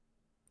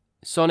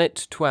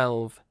Sonnet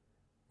 12,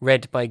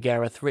 read by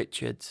Gareth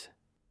Richards.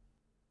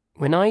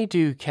 When I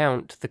do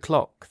count the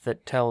clock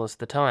that tells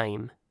the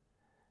time,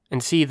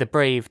 and see the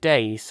brave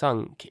day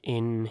sunk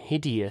in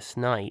hideous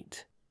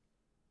night,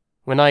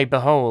 when I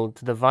behold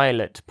the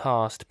violet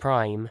past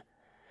prime,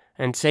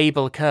 and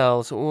sable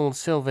curls all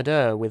silvered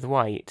o'er with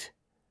white,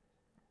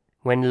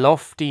 when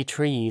lofty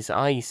trees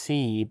I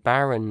see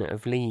barren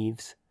of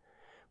leaves,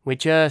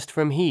 which erst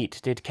from heat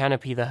did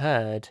canopy the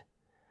herd,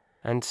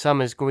 and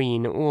summer's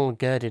green all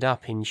girded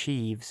up in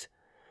sheaves,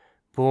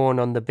 borne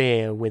on the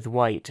bier with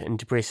white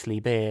and bristly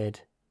beard,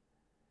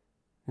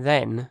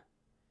 then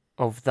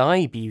of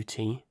thy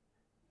beauty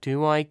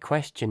do I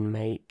question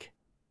make,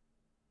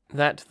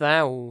 that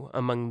thou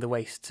among the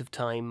wastes of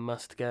time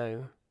must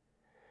go,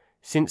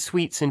 since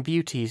sweets and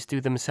beauties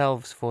do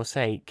themselves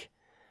forsake,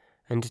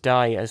 and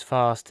die as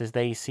fast as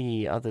they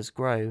see others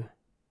grow,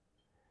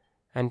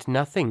 and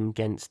nothing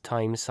 'gainst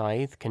time's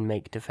scythe can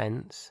make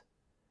defence,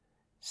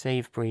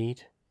 save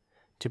breed,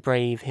 to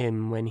brave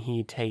him when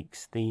he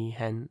takes thee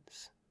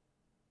hence.